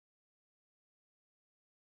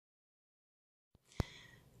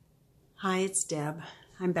Hi, it's Deb.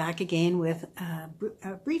 I'm back again with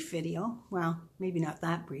a brief video. Well, maybe not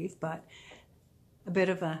that brief, but a bit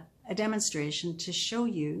of a demonstration to show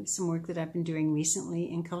you some work that I've been doing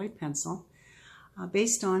recently in colored pencil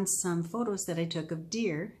based on some photos that I took of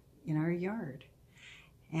deer in our yard.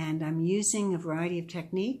 And I'm using a variety of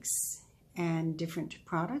techniques and different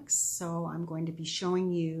products, so I'm going to be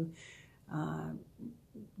showing you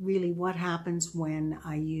really what happens when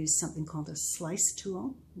I use something called a slice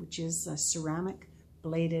tool, which is a ceramic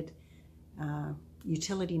bladed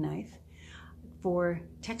utility knife for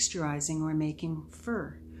texturizing or making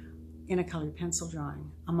fur in a colored pencil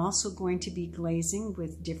drawing. I'm also going to be glazing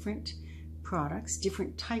with different products,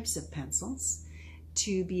 different types of pencils,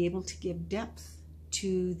 to be able to give depth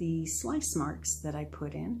to the slice marks that I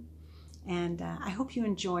put in. And I hope you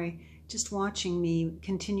enjoy just watching me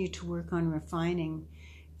continue to work on refining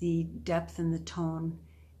the depth and the tone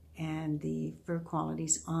and the fur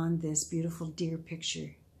qualities on this beautiful deer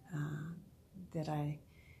picture that I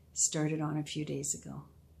started on a few days ago.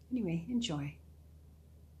 Anyway, enjoy.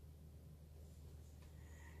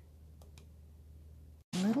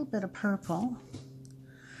 A little bit of purple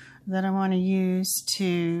that I want to use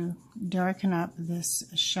to darken up this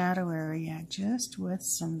shadow area just with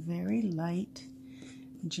some very light,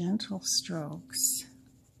 gentle strokes.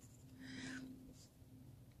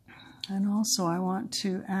 And also I want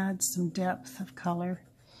to add some depth of color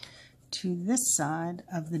to this side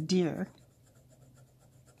of the deer,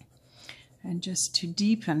 and just to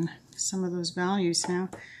deepen some of those values. Now,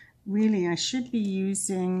 really, I should be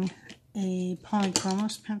using a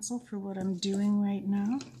polychromos pencil for what I'm doing right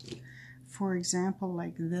now. For example,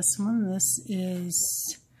 like this one. This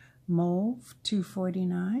is Mauve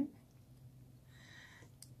 249.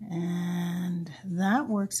 And that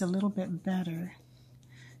works a little bit better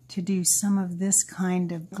to do some of this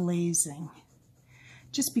kind of glazing,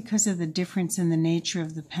 just because of the difference in the nature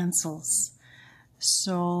of the pencils.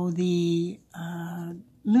 So the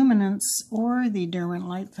Luminance or the Derwent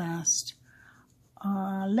Lightfast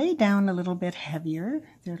lay down a little bit heavier.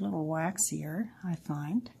 They're a little waxier, I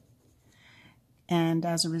find. And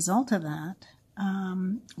as a result of that,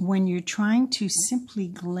 when you're trying to simply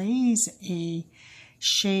glaze a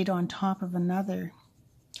shade on top of another,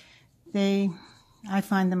 I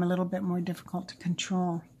find them a little bit more difficult to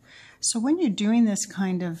control. So when you're doing this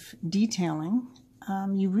kind of detailing,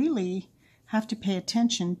 you really have to pay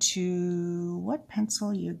attention to what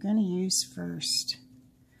pencil you're going to use first.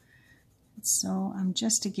 So I'm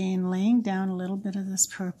just again laying down a little bit of this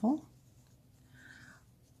purple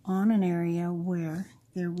on an area where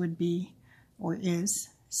there would be or is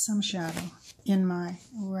some shadow in my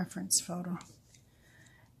reference photo.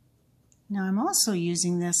 Now I'm also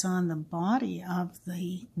using this on the body of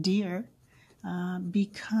the deer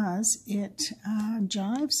because it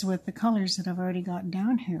jives with the colors that I've already got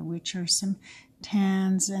down here, which are some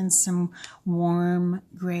tans and some warm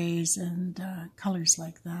grays and colors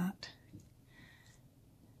like that.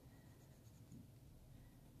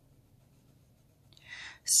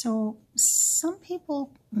 So some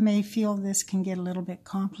people may feel this can get a little bit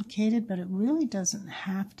complicated, but it really doesn't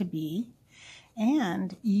have to be.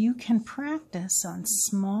 And you can practice on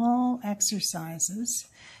small exercises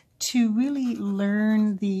to really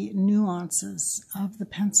learn the nuances of the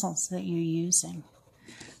pencils that you're using.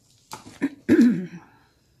 So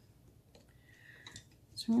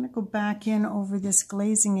I'm going to go back in over this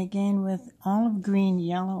glazing again with olive green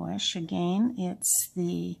yellowish. Again, it's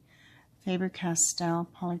the Faber-Castell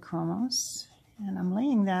Polychromos. And I'm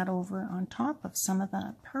laying that over on top of some of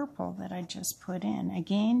that purple that I just put in,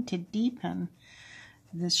 again to deepen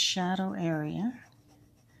this shadow area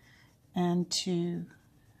and to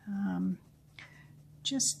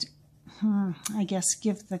just, I guess,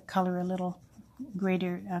 give the color a little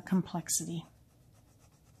greater complexity.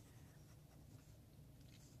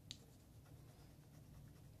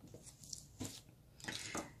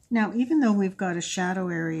 Now, even though we've got a shadow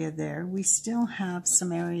area there, we still have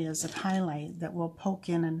some areas of highlight that will poke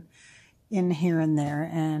in here and there,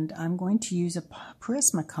 and I'm going to use a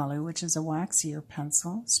Prismacolor, which is a waxier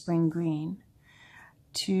pencil, spring green,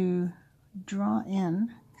 to draw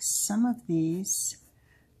in some of these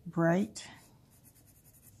bright,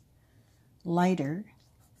 lighter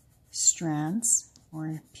strands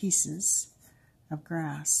or pieces of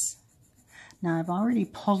grass. Now I've already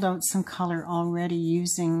pulled out some color already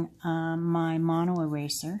using my mono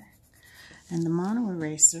eraser, and the mono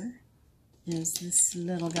eraser is this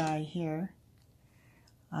little guy here.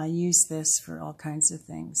 I use this for all kinds of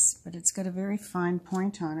things, but it's got a very fine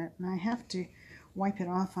point on it, and I have to wipe it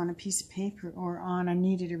off on a piece of paper or on a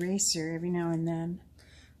kneaded eraser every now and then.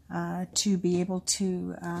 to be able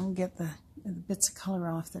to get the bits of color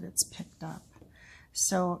off that it's picked up.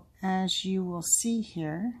 So as you will see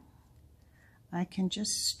here, I can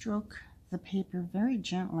just stroke the paper very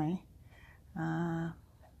gently,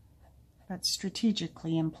 but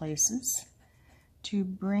strategically in places, to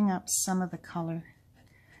bring up some of the color,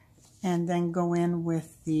 and then go in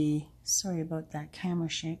with the, sorry about that camera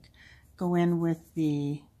shake, go in with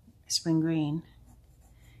the spring green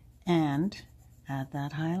and add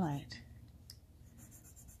that highlight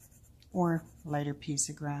or lighter piece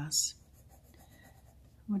of grass,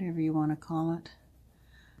 whatever you want to call it.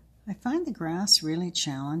 I find the grass really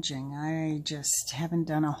challenging. I just haven't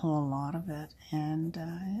done a whole lot of it, and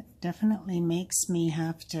it definitely makes me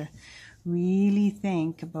have to really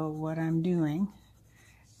think about what I'm doing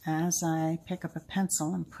as I pick up a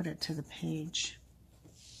pencil and put it to the page.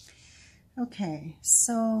 Okay,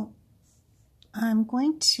 so I'm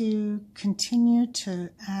going to continue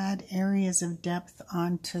to add areas of depth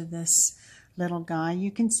onto this little guy.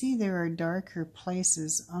 You can see there are darker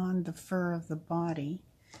places on the fur of the body,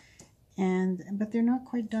 but they're not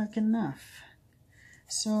quite dark enough.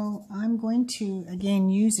 So I'm going to again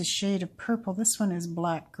use a shade of purple. This one is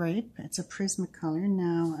Black Grape. It's a Prismacolor.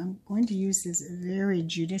 Now I'm going to use this very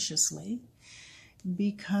judiciously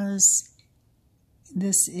because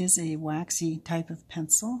this is a waxy type of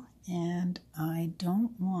pencil and I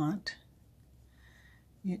don't want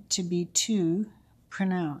it to be too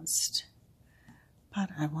pronounced, but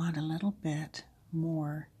I want a little bit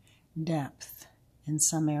more depth in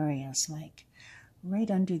some areas, like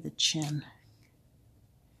right under the chin.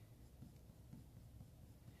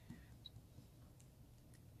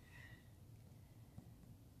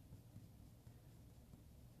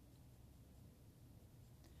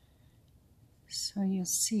 So you'll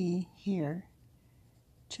see here,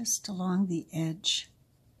 just along the edge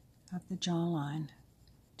of the jawline,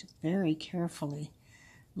 just very carefully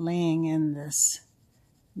laying in this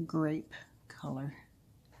grape color.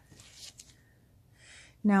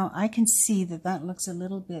 Now I can see that that looks a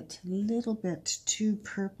little bit too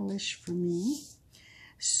purplish for me.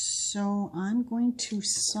 So I'm going to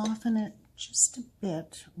soften it just a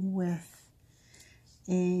bit with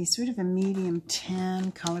a sort of a medium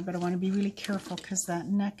tan color, but I want to be really careful because that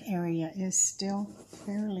neck area is still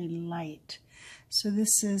fairly light. So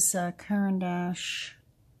this is Caran d'Ache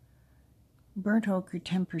Burnt Ochre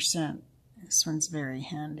 10%. This one's very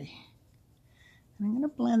handy. And I'm going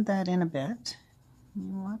to blend that in a bit.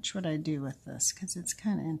 Watch what I do with this because it's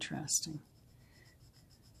kind of interesting.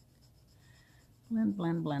 Blend,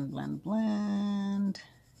 blend, blend, blend, blend.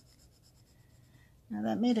 Now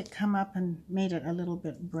that made it come up and made it a little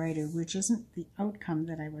bit brighter, which isn't the outcome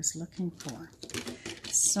that I was looking for.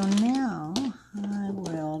 So now I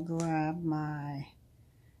will grab my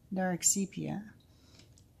dark sepia.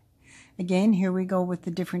 Again, here we go with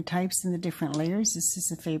the different types and the different layers. This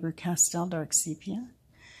is a Faber-Castell dark sepia.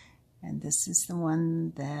 And this is the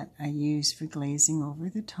one that I use for glazing over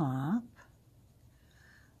the top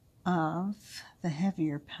of the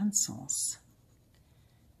heavier pencils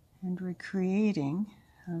and recreating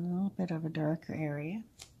a little bit of a darker area.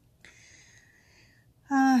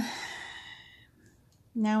 Now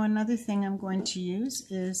another thing I'm going to use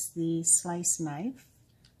is the slice knife.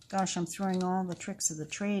 Gosh, I'm throwing all the tricks of the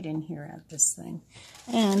trade in here at this thing.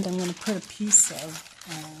 And I'm going to put a piece of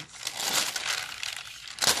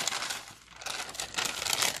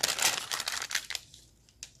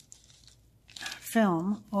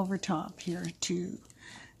film over top here to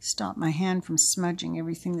stop my hand from smudging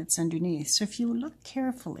everything that's underneath. So if you look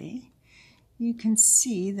carefully, you can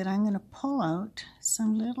see that I'm going to pull out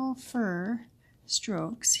some little fur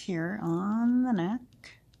strokes here on the neck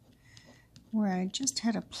where I just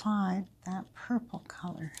had applied that purple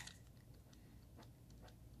color.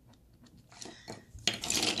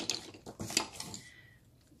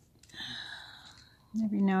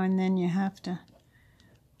 Every now and then you have to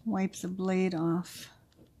wipe the blade off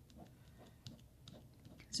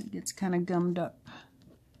because it gets kind of gummed up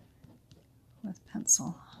with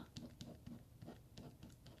pencil.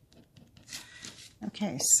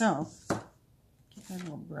 Okay, so get that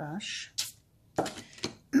little brush.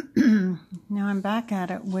 Now I'm back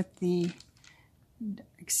at it with the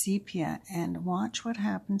dark sepia, and watch what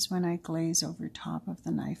happens when I glaze over top of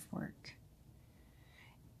the knife work.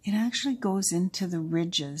 It actually goes into the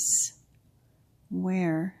ridges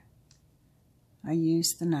where I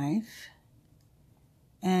use the knife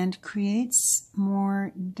and creates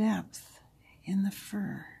more depth in the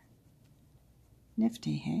fur.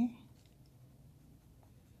 Nifty, hey?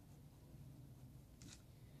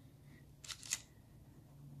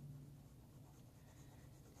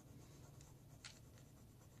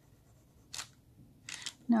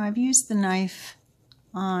 Now I've used the knife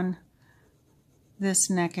on this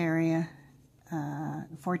neck area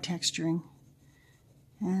for texturing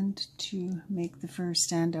and to make the fur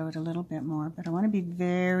stand out a little bit more, but I want to be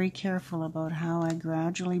very careful about how I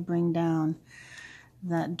gradually bring down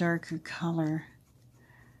that darker color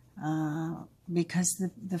because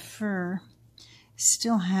the fur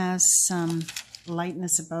still has some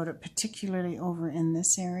lightness about it, particularly over in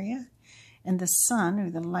this area, and the sun or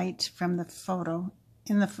the light from the photo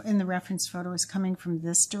in the reference photo is coming from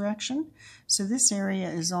this direction, so this area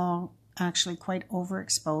is all actually quite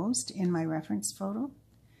overexposed in my reference photo.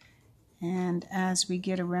 And as we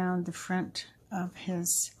get around the front of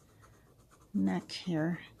his neck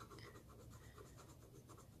here,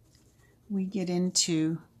 we get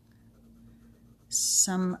into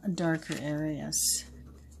some darker areas.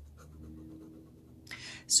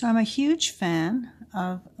 So I'm a huge fan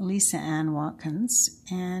of Lisa Ann Watkins,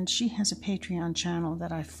 and she has a Patreon channel that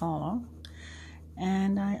I follow,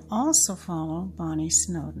 and I also follow Bonnie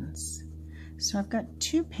Snowden's. So I've got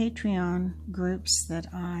two Patreon groups that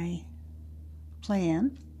I play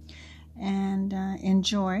in and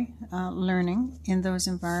enjoy learning in those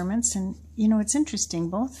environments. And you know, it's interesting,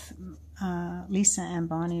 both Lisa and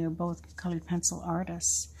Bonnie are both colored pencil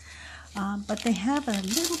artists, but they have a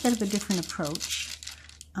little bit of a different approach.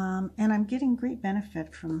 And I'm getting great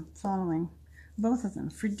benefit from following both of them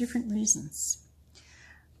for different reasons.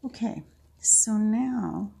 Okay, so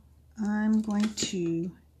now I'm going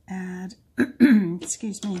to add,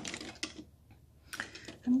 excuse me,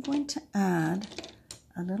 I'm going to add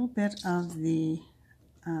a little bit of the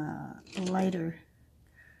lighter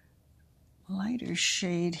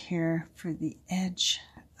shade here for the edge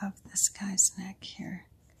of this guy's neck here.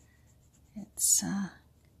 It's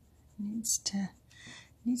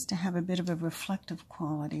needs to have a bit of a reflective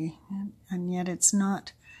quality, and yet it's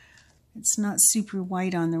not super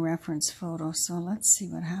white on the reference photo. So let's see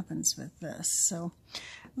what happens with this. So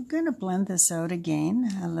we're going to blend this out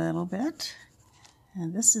again a little bit,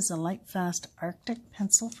 and this is a light fast Arctic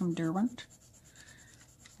pencil from Derwent.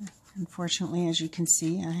 Unfortunately, as you can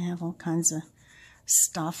see, I have all kinds of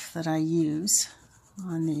stuff that I use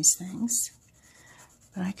on these things.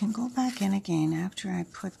 But I can go back in again after I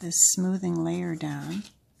put this smoothing layer down,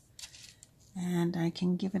 and I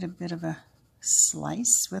can give it a bit of a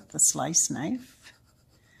slice with the slice knife.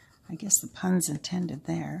 I guess the pun's intended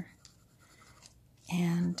there.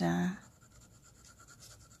 And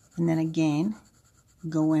then again,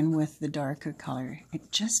 go in with the darker color.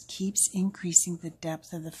 It just keeps increasing the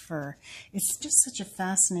depth of the fur. It's just such a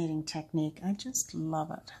fascinating technique. I just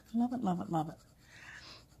love it. Love it, love it, love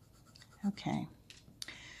it. Okay.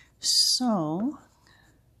 So,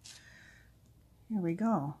 here we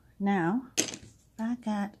go. Now, back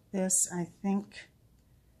at this, I think,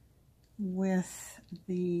 with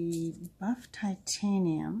the buff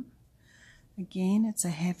titanium. Again, it's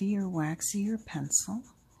a heavier, waxier pencil,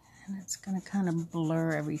 and it's going to kind of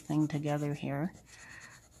blur everything together here.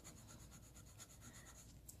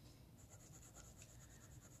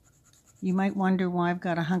 You might wonder why I've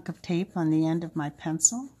got a hunk of tape on the end of my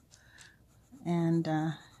pencil, and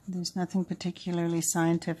there's nothing particularly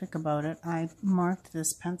scientific about it. I marked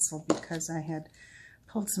this pencil because I had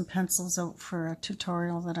pulled some pencils out for a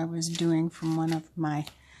tutorial that I was doing from one of my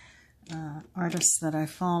artists that I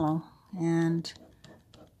follow, and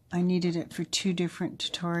I needed it for two different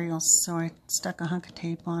tutorials, so I stuck a hunk of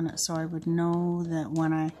tape on it so I would know that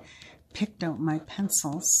when I picked out my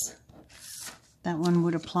pencils, that one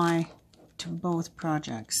would apply to both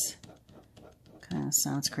projects. Kind of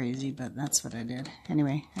sounds crazy, but that's what I did.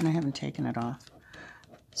 Anyway, and I haven't taken it off.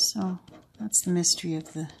 So that's the mystery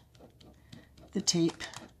of the tape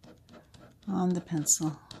on the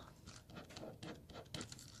pencil.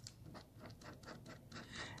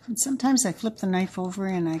 And sometimes I flip the knife over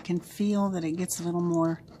and I can feel that it gets a little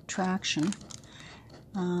more traction.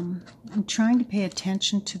 I'm trying to pay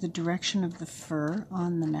attention to the direction of the fur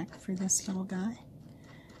on the neck for this little guy.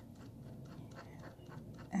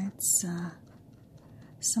 It's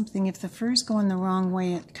something, if the fur's going the wrong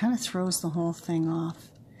way, it kind of throws the whole thing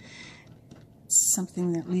off. It's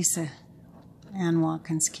something that Lisa Ann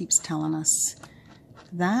Watkins keeps telling us.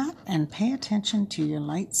 That, and pay attention to your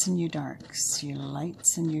lights and your darks. Your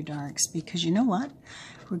lights and your darks. Because you know what?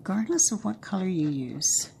 Regardless of what color you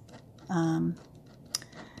use,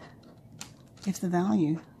 if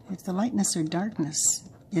the lightness or darkness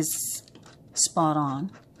is spot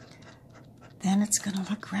on, then it's going to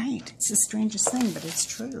look right. It's the strangest thing, but it's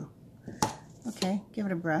true. Okay, give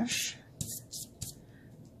it a brush.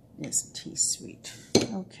 Isn't he sweet?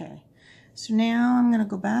 Okay, so now I'm going to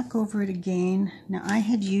go back over it again. Now, I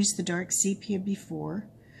had used the dark sepia before,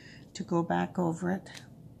 to go back over it.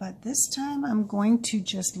 But this time I'm going to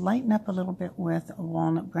just lighten up a little bit with a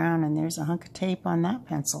walnut brown, and there's a hunk of tape on that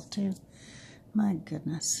pencil too. My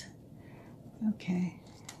goodness. Okay,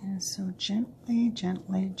 and so gently,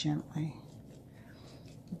 gently, gently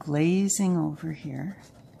glazing over here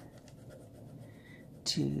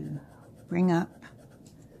to bring up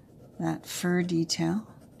that fur detail.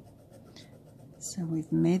 So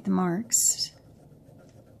we've made the marks.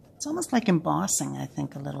 It's almost like embossing, I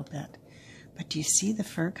think, a little bit. But do you see the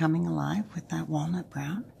fur coming alive with that walnut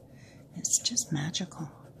brown? It's just magical.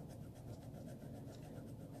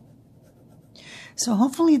 So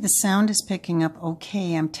hopefully the sound is picking up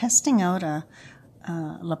okay. I'm testing out a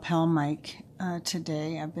lapel mic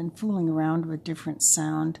today. I've been fooling around with different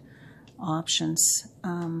sound options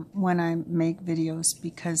when I make videos,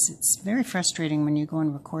 because it's very frustrating when you go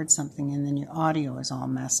and record something and then your audio is all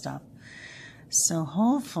messed up. So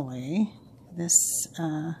hopefully this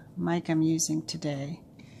mic I'm using today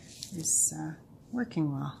is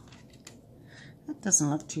working well. That doesn't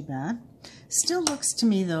look too bad. Still looks to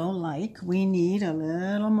me though like we need a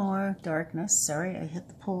little more darkness. Sorry, I hit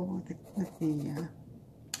the pole with the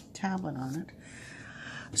tablet on it.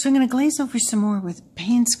 So I'm going to glaze over some more with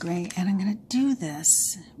Payne's Gray, and I'm going to do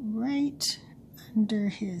this right under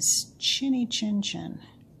his chinny chin.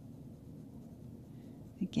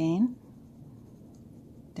 Again,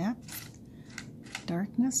 depth,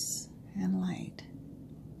 darkness, and light.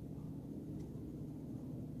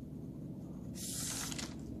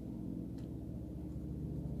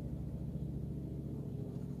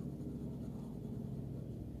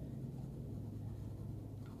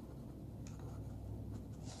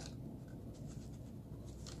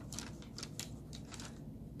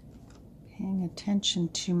 Paying attention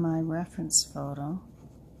to my reference photo.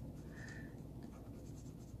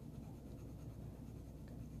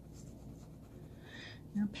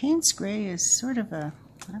 Now, Payne's Gray is sort of a,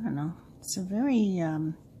 I don't know, it's a very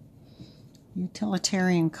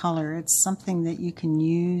utilitarian color. It's something that you can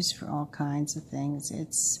use for all kinds of things.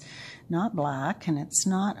 It's not black, and it's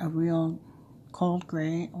not a real cold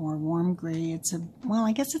gray or warm gray. It's a, well,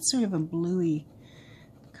 I guess it's sort of a bluey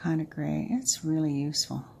kind of gray. It's really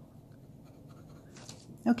useful.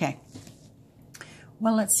 Okay,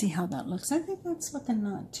 well, let's see how that looks. I think that's looking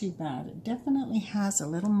not too bad. It definitely has a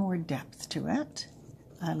little more depth to it.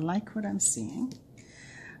 I like what I'm seeing.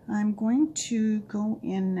 I'm going to go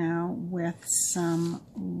in now with some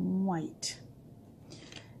white.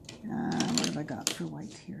 What have I got for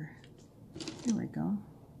white here? Here we go.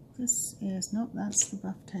 This is, nope, that's the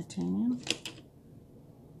buff titanium.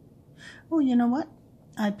 Oh, you know what?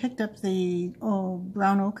 I picked up the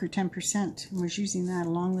brown ochre 10% and was using that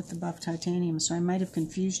along with the buff titanium, so I might have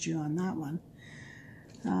confused you on that one.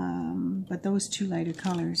 But those two lighter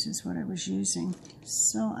colors is what I was using.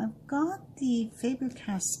 So I've got the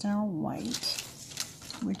Faber-Castell white,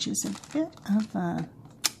 which is a bit of a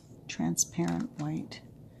transparent white.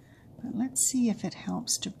 But let's see if it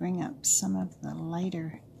helps to bring up some of the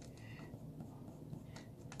lighter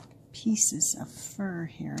pieces of fur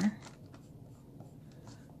here.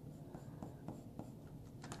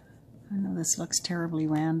 I know this looks terribly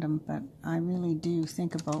random, but I really do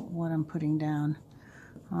think about what I'm putting down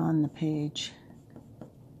on the page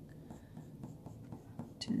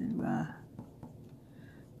to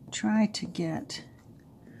try to get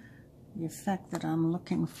the effect that I'm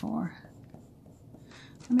looking for.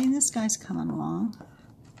 I mean, this guy's coming along,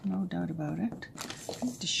 no doubt about it. I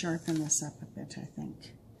need to sharpen this up a bit, I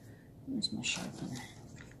think. Here's my sharpener.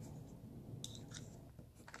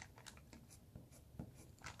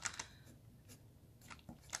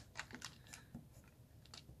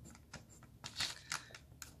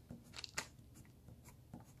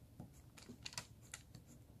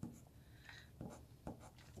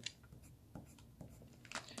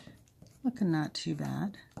 Looking not too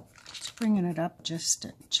bad. Just bringing it up just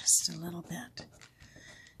a little bit.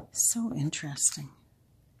 So interesting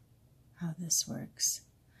how this works.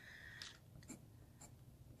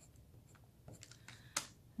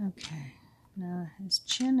 Okay, now his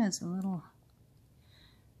chin is a little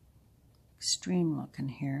extreme looking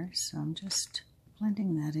here, so I'm just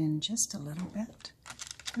blending that in just a little bit.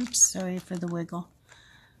 Oops, sorry for the wiggle.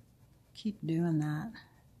 Keep doing that.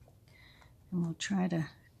 And we'll try to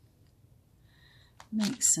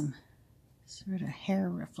make some sort of hair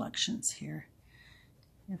reflections here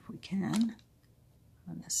if we can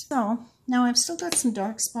on this. So now I've still got some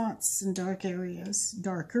dark spots and darker areas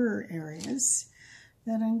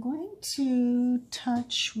that I'm going to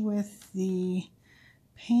touch with the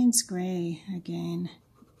Payne's Gray again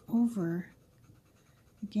over,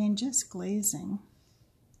 again just glazing,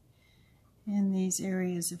 in these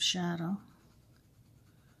areas of shadow.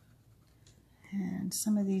 And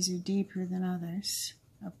some of these are deeper than others,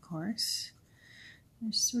 of course.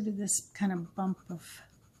 There's sort of this kind of bump of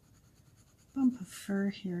fur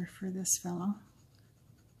here for this fellow.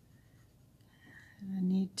 And I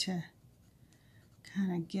need to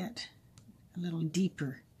kind of get a little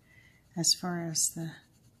deeper as far as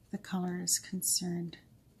the color is concerned.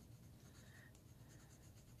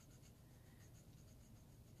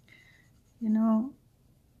 You know,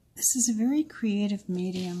 this is a very creative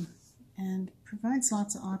medium and provides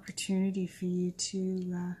lots of opportunity for you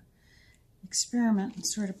to experiment and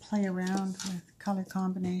sort of play around with color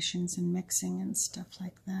combinations and mixing and stuff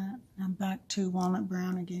like that. I'm back to walnut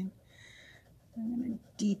brown again. I'm going to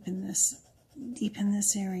deepen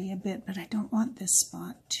this area a bit, but I don't want this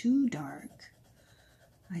spot too dark.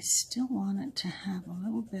 I still want it to have a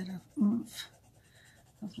little bit of oomph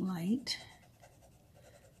of light.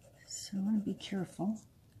 So I want to be careful.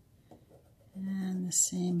 And the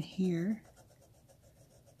same here.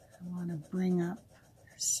 I want to bring up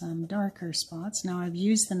some darker spots. Now I've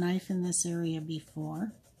used the knife in this area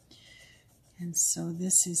before, and so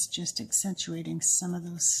this is just accentuating some of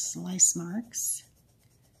those slice marks.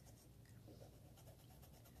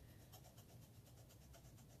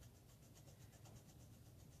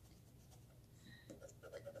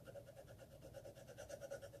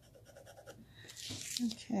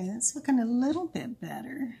 Okay, that's looking a little bit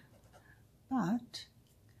better, but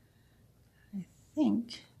I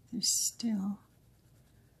think there's still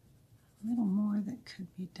a little more that could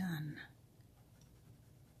be done.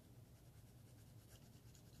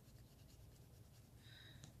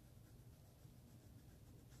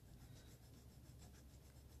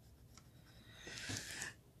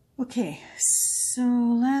 Okay, so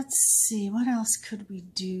let's see, what else could we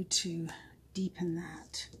do to deepen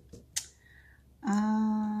that?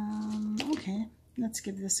 Okay, let's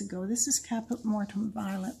give this a go. This is Caput Mortuum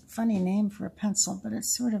Violet. Funny name for a pencil, but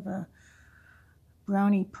it's sort of a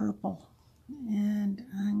browny purple. And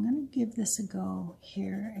I'm going to give this a go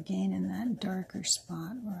here again in that darker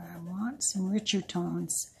spot where I want some richer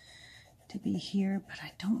tones to be here, but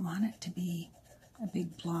I don't want it to be a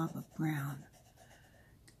big blob of brown.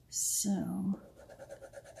 So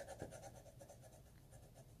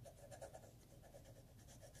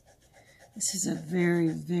this is a very,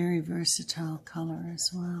 very versatile color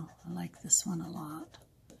as well. I like this one a lot.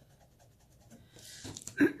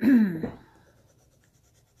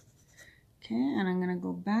 Okay, and I'm going to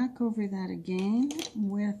go back over that again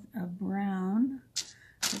with a brown,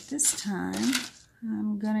 but this time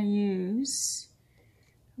I'm going to use,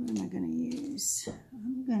 what am I going to use?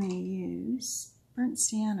 I'm going to use burnt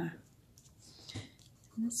sienna.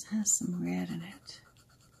 This has some red in it.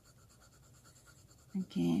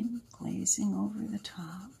 Again, glazing over the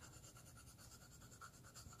top.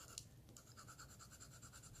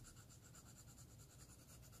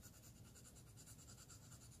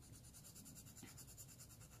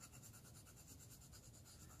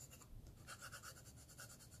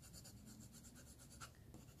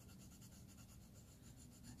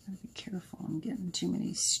 I've got to be careful, I'm getting too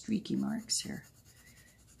many streaky marks here.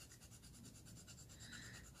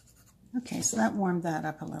 Okay, so that warmed that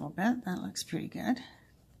up a little bit. That looks pretty good.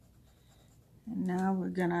 And now we're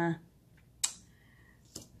gonna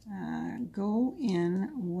go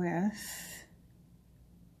in with,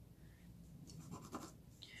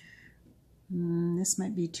 this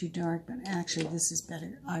might be too dark, but actually this is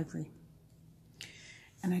better, ivory.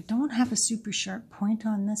 And I don't have a super sharp point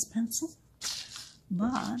on this pencil,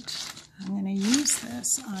 but I'm going to use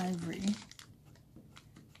this ivory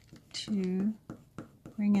to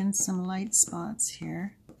bring in some light spots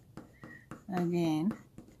here, again,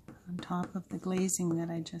 on top of the glazing that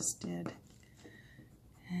I just did.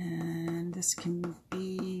 And this can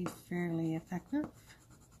be fairly effective.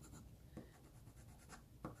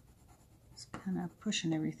 Just kind of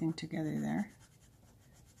pushing everything together there.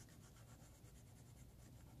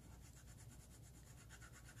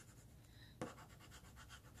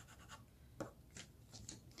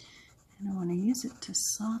 And I want to use it to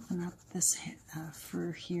soften up this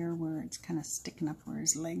fur here where it's kind of sticking up where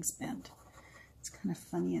his leg's bent. It's kind of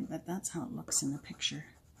funny, but that's how it looks in the picture.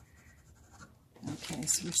 Okay,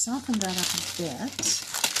 so we've softened that up a bit.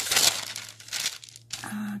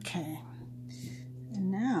 Okay,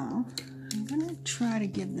 and now I'm going to try to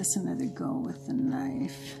give this another go with the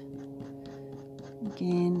knife.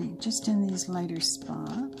 Again, just in these lighter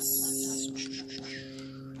spots.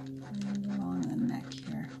 Along the neck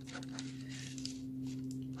here.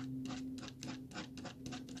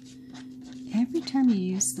 Every time you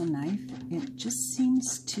use the knife, it just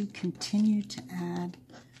seems to continue to add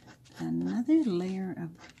another layer of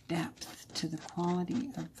depth to the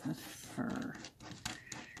quality of the fur.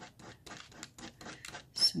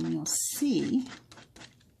 So you'll see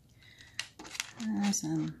as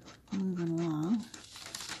I'm moving along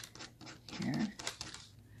here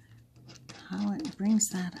how it brings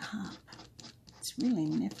that up. It's really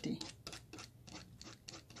nifty.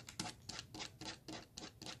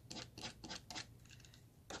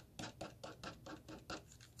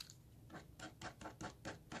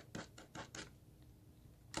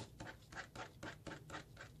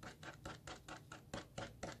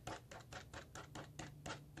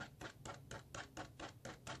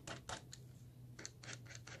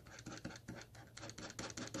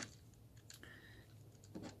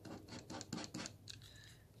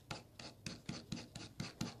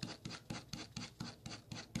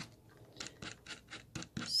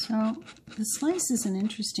 So the slice is an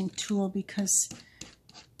interesting tool because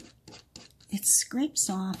it scrapes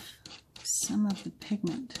off some of the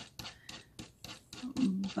pigment,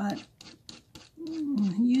 but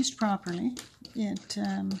used properly, it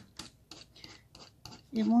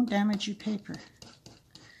won't damage your paper.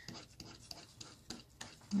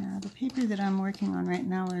 Now the paper that I'm working on right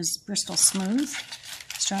now is Bristol Smooth,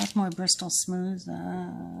 Strathmore Bristol Smooth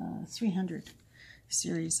 300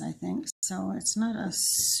 series, I think. So it's not a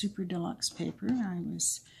super deluxe paper. I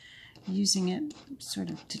was using it sort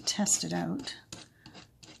of to test it out.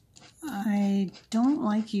 I don't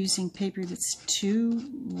like using paper that's too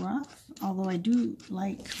rough, although I do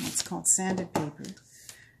like what's called sanded paper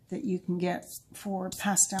that you can get for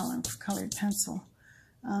pastel and for colored pencil.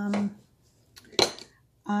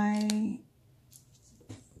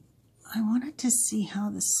 I wanted to see how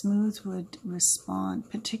the smooth would respond,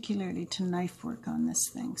 particularly to knife work on this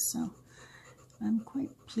thing, so I'm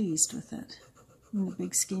quite pleased with it in the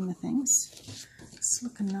big scheme of things. It's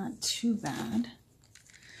looking not too bad.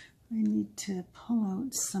 I need to pull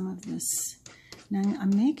out some of this. Now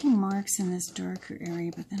I'm making marks in this darker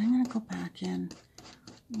area, but then I'm going to go back in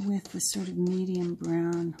with the sort of medium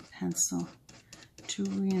brown pencil to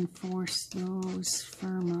reinforce those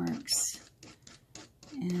fur marks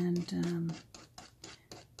and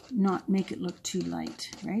not make it look too light,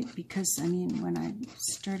 right? Because, I mean, when I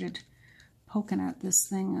started poking at this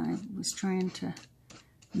thing, I was trying to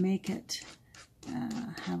make it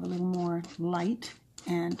have a little more light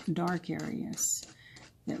and dark areas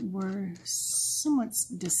that were somewhat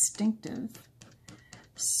distinctive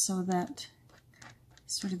so that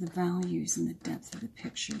sort of the values and the depth of the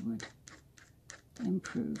picture would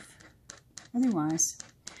improve. Otherwise,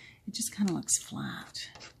 it just kind of looks flat,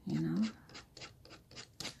 you know?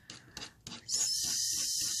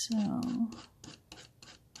 So,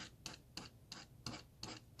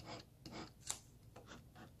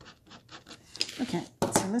 okay,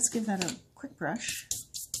 so let's give that a quick brush.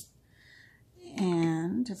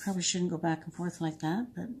 And I probably shouldn't go back and forth like that,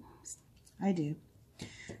 but I do.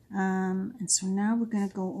 And so now we're going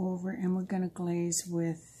to go over and we're going to glaze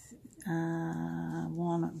with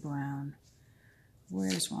walnut brown.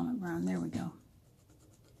 Where's walnut brown? There we go.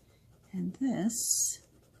 And this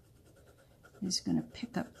is going to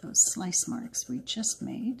pick up those slice marks we just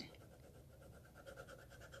made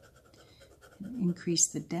and increase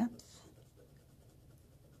the depth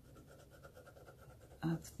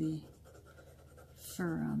of the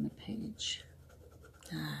fur on the page.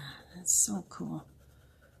 Ah, that's so cool.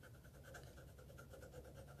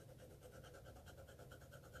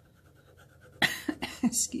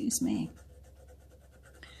 Excuse me.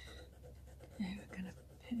 Okay, we're going to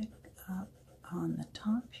pick up on the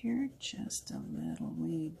top here just a little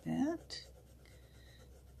wee bit.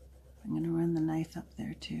 I'm going to run the knife up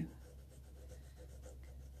there too.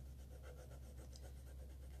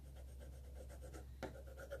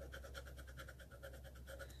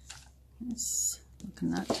 It's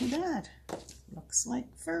looking not too bad. Looks like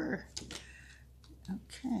fur.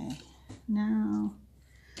 Okay, now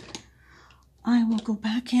I will go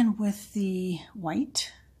back in with the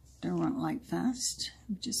white Derwent Lightfast,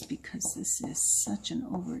 just because this is such an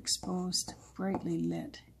overexposed, brightly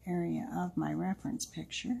lit area of my reference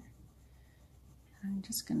picture. I'm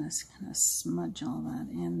just going to kind of smudge all that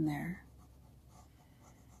in there.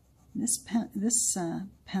 This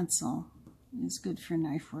pencil is good for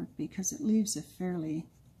knife work because it leaves a fairly,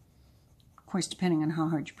 of course depending on how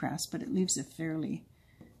hard you press, but it leaves a fairly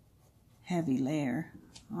heavy layer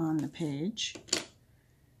on the page.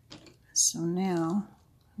 So now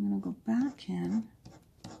I'm going to go back in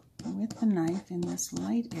with the knife in this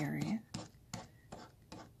light area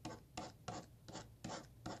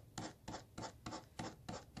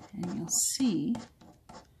and you'll see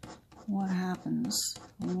what happens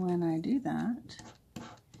when I do that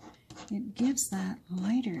it gives that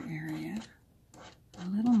lighter area a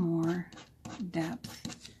little more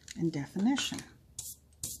depth and definition.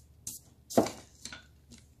 Do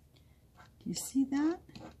you see that?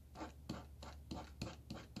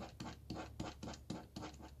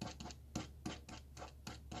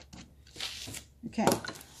 Okay.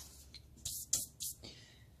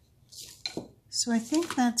 So I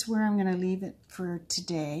think that's where I'm going to leave it for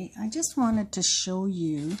today. I just wanted to show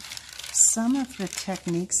you some of the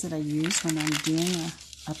techniques that I use when I'm doing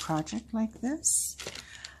a project like this.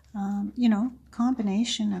 You know,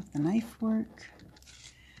 combination of the knife work,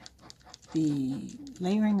 the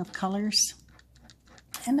layering of colors,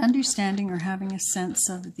 and understanding or having a sense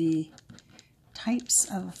of the types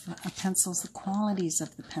of pencils, the qualities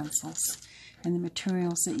of the pencils, and the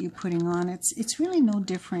materials that you're putting on. It's really no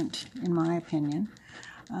different, in my opinion,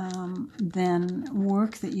 than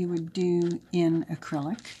work that you would do in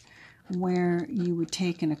acrylic, where you would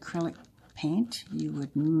take an acrylic paint, you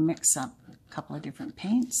would mix up a couple of different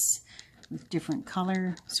paints with different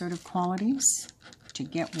color sort of qualities to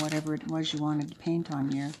get whatever it was you wanted to paint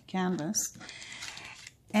on your canvas.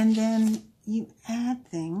 And then you add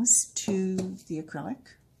things to the acrylic,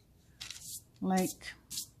 like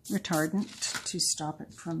retardant to stop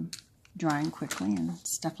it from drying quickly and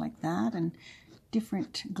stuff like that, and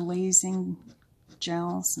different glazing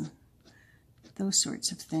gels and those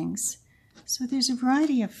sorts of things. So there's a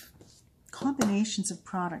variety of combinations of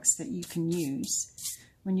products that you can use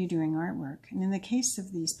when you're doing artwork. And in the case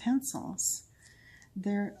of these pencils,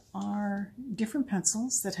 there are different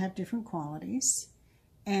pencils that have different qualities.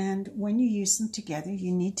 And when you use them together,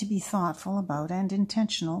 you need to be thoughtful about and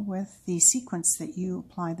intentional with the sequence that you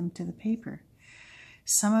apply them to the paper.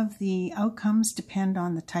 Some of the outcomes depend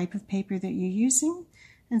on the type of paper that you're using,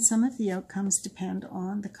 and some of the outcomes depend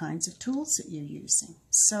on the kinds of tools that you're using.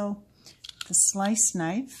 So the slice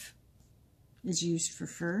knife is used for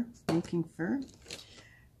fur, making fur.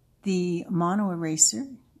 The mono eraser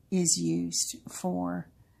is used for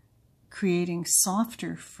creating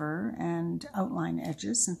softer fur and outline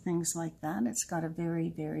edges and things like that. It's got a very,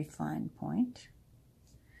 very fine point.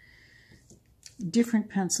 Different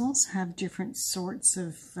pencils have different sorts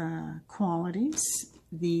of qualities.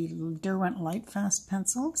 The Derwent Lightfast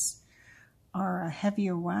pencils are a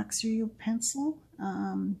heavier, waxier pencil.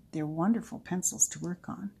 They're wonderful pencils to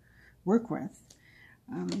work with.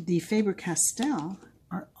 The Faber-Castell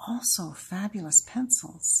are also fabulous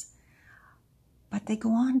pencils, but they go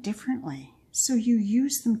on differently. So you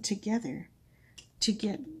use them together to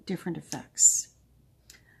get different effects.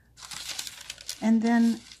 And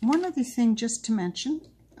then one other thing just to mention,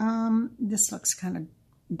 this looks kind of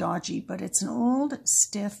dodgy, but it's an old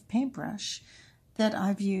stiff paintbrush that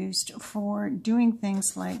I've used for doing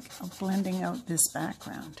things like blending out this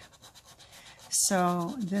background.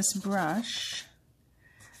 So this brush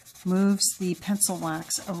moves the pencil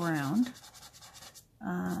wax around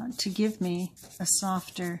to give me a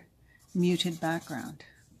softer, muted background.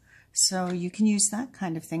 So you can use that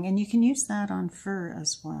kind of thing, and you can use that on fur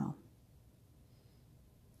as well.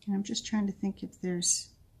 And I'm just trying to think if there's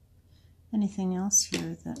anything else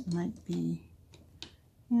here that might be...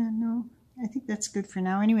 Yeah, no, I think that's good for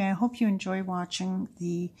now. Anyway, I hope you enjoy watching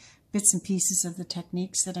the bits and pieces of the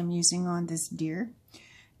techniques that I'm using on this deer,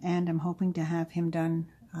 and I'm hoping to have him done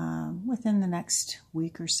within the next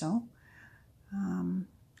week or so.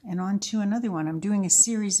 And on to another one. I'm doing a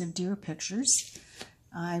series of deer pictures.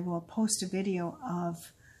 I will post a video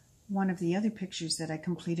of one of the other pictures that I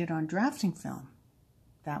completed on drafting film.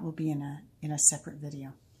 That will be in a separate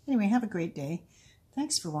video. Anyway, have a great day.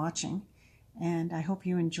 Thanks for watching, and I hope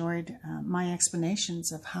you enjoyed my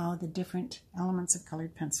explanations of how the different elements of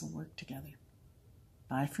colored pencil work together.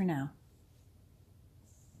 Bye for now.